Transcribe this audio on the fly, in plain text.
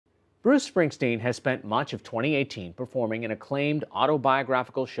Bruce Springsteen has spent much of 2018 performing an acclaimed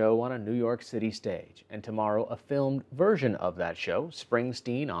autobiographical show on a New York City stage. And tomorrow, a filmed version of that show,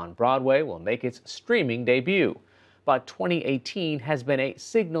 Springsteen on Broadway, will make its streaming debut. But 2018 has been a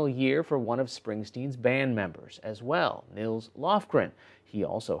signal year for one of Springsteen's band members as well, Nils Lofgren. He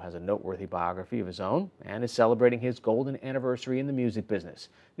also has a noteworthy biography of his own and is celebrating his golden anniversary in the music business.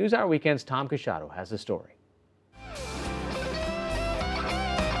 NewsHour Weekend's Tom Casciato has the story.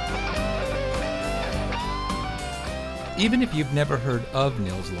 Even if you've never heard of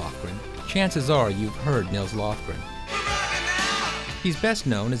Nils Lofgren, chances are you've heard Nils Lofgren. He's best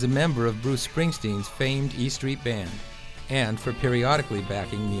known as a member of Bruce Springsteen's famed E Street Band, and for periodically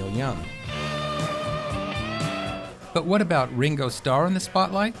backing Neil Young. But what about Ringo Starr in the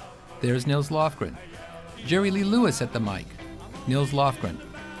spotlight? There's Nils Lofgren. Jerry Lee Lewis at the mic? Nils Lofgren.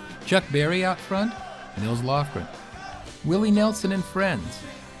 Chuck Berry out front? Nils Lofgren. Willie Nelson and Friends?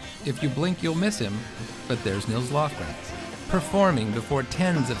 If you blink, you'll miss him, but there's Nils Lofgren. Performing before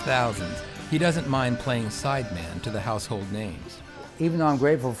tens of thousands, he doesn't mind playing sideman to the household names. Even though I'm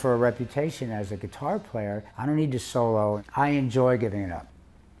grateful for a reputation as a guitar player, I don't need to solo. I enjoy giving it up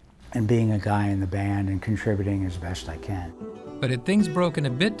and being a guy in the band and contributing as best I can. But had things broken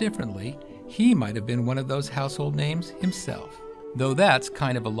a bit differently, he might have been one of those household names himself. Though that's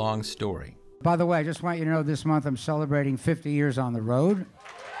kind of a long story. By the way, I just want you to know this month I'm celebrating 50 years on the road.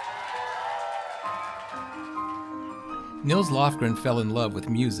 Nils Lofgren fell in love with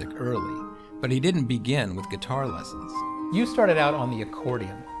music early, but he didn't begin with guitar lessons. You started out on the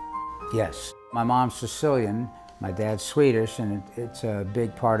accordion. Yes. My mom's Sicilian, my dad's Swedish, and it's a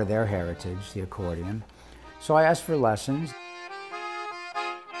big part of their heritage, the accordion. So I asked for lessons.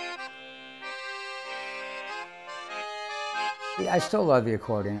 I still love the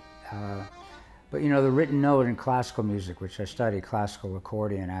accordion, but you know, the written note in classical music, which I studied classical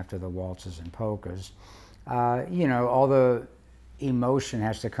accordion after the waltzes and polkas, you know, all the emotion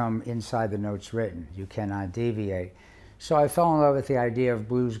has to come inside the notes written. You cannot deviate. So I fell in love with the idea of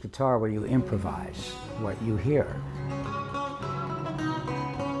blues guitar where you improvise what you hear.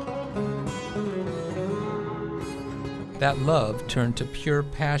 That love turned to pure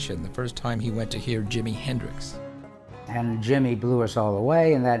passion the first time he went to hear Jimi Hendrix. And Jimmy blew us all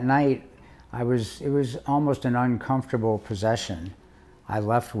away, and that night it was almost an uncomfortable possession I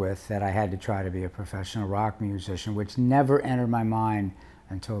left with, that I had to try to be a professional rock musician, which never entered my mind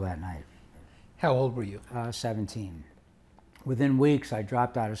until that night. How old were you? 17. Within weeks, I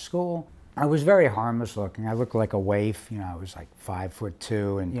dropped out of school. I was very harmless looking. I looked like a waif. You know, I was like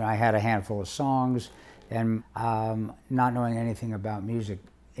 5'2", and you know, I had a handful of songs. And not knowing anything about music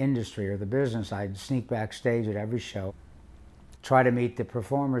industry or the business, I'd sneak backstage at every show, try to meet the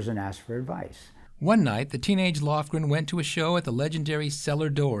performers and ask for advice. One night, the teenage Lofgren went to a show at the legendary Cellar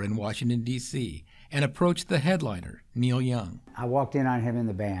Door in Washington, D.C., and approached the headliner, Neil Young. I walked in on him in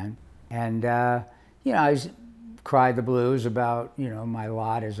the band, and you know, I cried the blues about, you know, my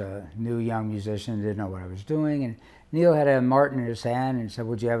lot as a new young musician, didn't know what I was doing. And Neil had a Martin in his hand and said,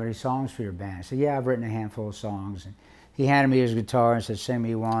 "Would you have any songs for your band?" I said, "Yeah, I've written a handful of songs." And he handed me his guitar and said, "Sing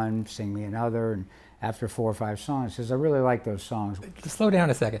me one, sing me another." And after 4 or 5 songs, he says, "I really like those songs." Slow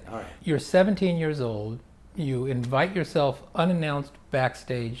down a second. All right. You're 17 years old. You invite yourself unannounced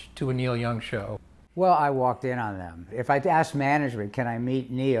backstage to a Neil Young show. Well, I walked in on them. If I'd asked management, "Can I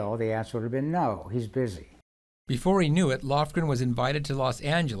meet Neil?" the answer would have been no, he's busy. Before he knew it, Lofgren was invited to Los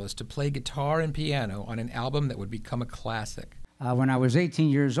Angeles to play guitar and piano on an album that would become a classic. When I was 18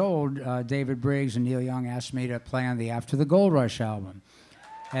 years old, David Briggs and Neil Young asked me to play on the After the Gold Rush album.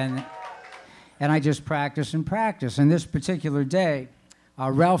 And I just practiced and practiced. And this particular day,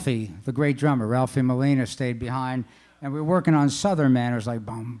 Ralphie, the great drummer, Ralphie Molina, stayed behind. And we were working on Southern Man. It was like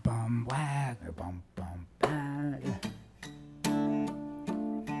bum, bum, wag, bum, bum, bang.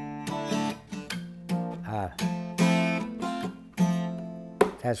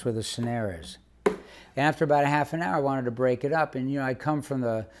 That's where the snare is. And after about a half an hour, I wanted to break it up. And, you know, I come from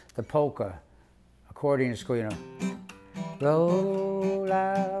the polka accordion school, you know. Roll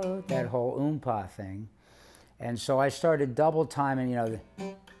out, that whole oompa thing. And so I started double timing, you know,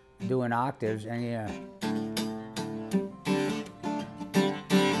 doing octaves, and you know.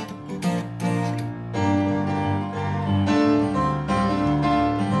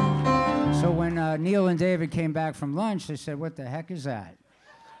 So when Neil and David came back from lunch, they said, "What the heck is that?"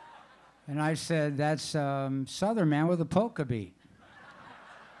 And I said, "That's Southern Man with a polka beat."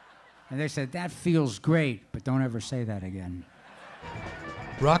 And they said, "That feels great, but don't ever say that again."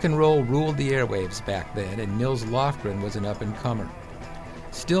 Rock and roll ruled the airwaves back then, and Nils Lofgren was an up-and-comer.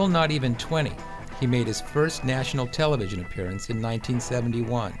 Still not even 20, he made his first national television appearance in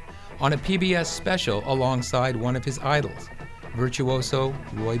 1971, on a PBS special alongside one of his idols, virtuoso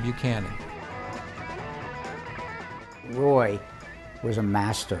Roy Buchanan. Roy was a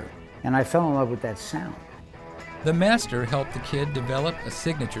master, and I fell in love with that sound. The master helped the kid develop a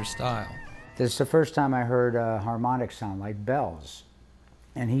signature style. This is the first time I heard a harmonic sound like bells,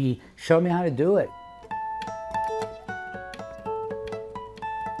 and he showed me how to do it.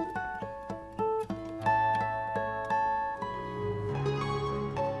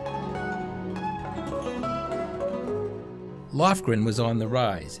 Lofgren was on the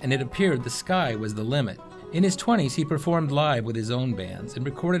rise, and it appeared the sky was the limit. In his 20s, he performed live with his own bands and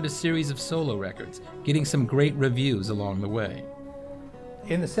recorded a series of solo records, getting some great reviews along the way.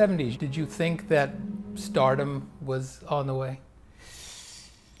 In the 70s, did you think that stardom was on the way?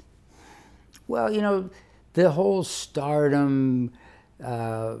 Well, you know, the whole stardom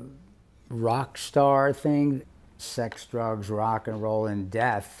rock star thing, sex, drugs, rock and roll, and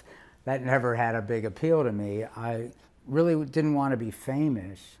death, that never had a big appeal to me. I really didn't want to be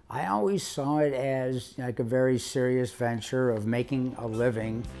famous. I always saw it as like a very serious venture of making a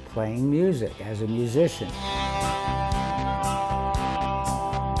living playing music as a musician.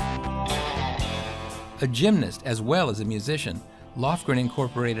 A gymnast as well as a musician, Lofgren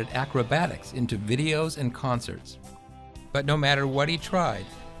incorporated acrobatics into videos and concerts. But no matter what he tried,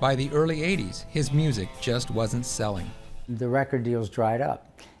 by the early 80s, his music just wasn't selling. The record deals dried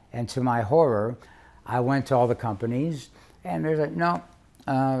up, and to my horror, I went to all the companies, and they're like, no,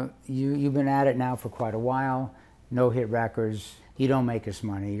 you've been at it now for quite a while, no hit records, you don't make us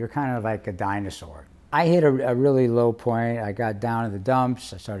money, you're kind of like a dinosaur. I hit a really low point. I got down in the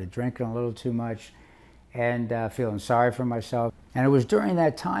dumps, I started drinking a little too much, and feeling sorry for myself. And it was during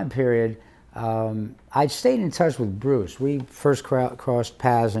that time period, I stayed in touch with Bruce. We first crossed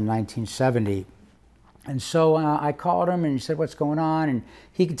paths in 1970. And so I called him and he said, what's going on? And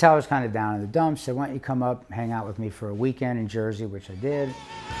he could tell I was kind of down in the dumps. Said, why don't you come up, hang out with me for a weekend in Jersey, which I did.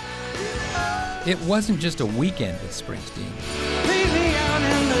 It wasn't just a weekend with Springsteen.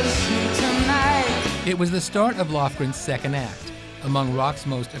 It was the start of Lofgren's second act, among rock's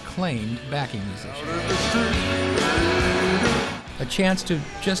most acclaimed backing musicians. A chance to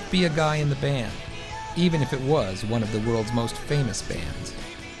just be a guy in the band, even if it was one of the world's most famous bands.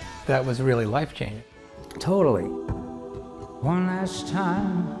 That was really life-changing. Totally. One last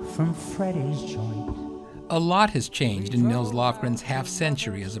time from Freddie's joint. A lot has changed in Nils Lofgren's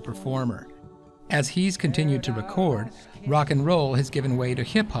half-century as a performer. As he's continued to record, rock and roll has given way to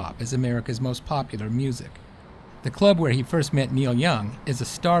hip-hop as America's most popular music. The club where he first met Neil Young is a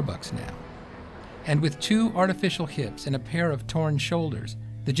Starbucks now. And with 2 artificial hips and a pair of torn shoulders,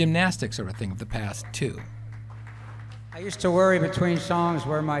 the gymnastics are a thing of the past, too. I used to worry between songs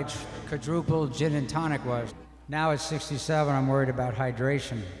where my quadruple gin and tonic was. Now at 67, I'm worried about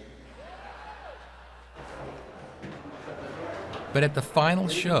hydration. But at the final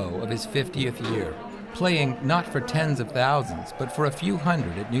show of his 50th year, playing not for tens of thousands, but for a few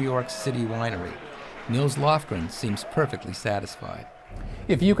hundred at New York City Winery, Nils Lofgren seems perfectly satisfied.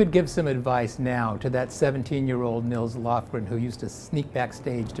 If you could give some advice now to that 17-year-old Nils Lofgren who used to sneak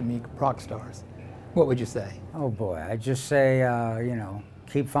backstage to meet rock stars, what would you say? Oh boy, I'd just say, you know,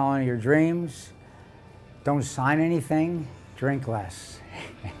 keep following your dreams, don't sign anything, drink less.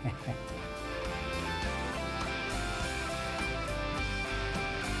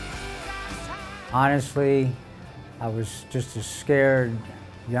 Honestly, I was just a scared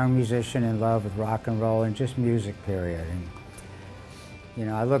young musician in love with rock and roll and just music, period. And, you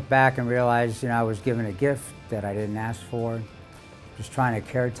know, I look back and realize, you know, I was given a gift that I didn't ask for, just trying to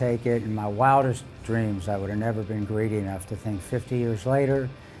caretake it. In my wildest dreams, I would have never been greedy enough to think 50 years later,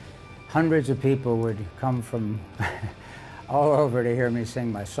 hundreds of people would come from all over to hear me sing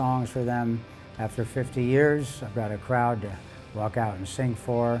my songs for them. After 50 years, I've got a crowd to walk out and sing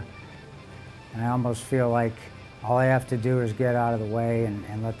for. And I almost feel like all I have to do is get out of the way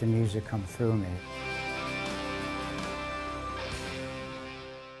and let the music come through me.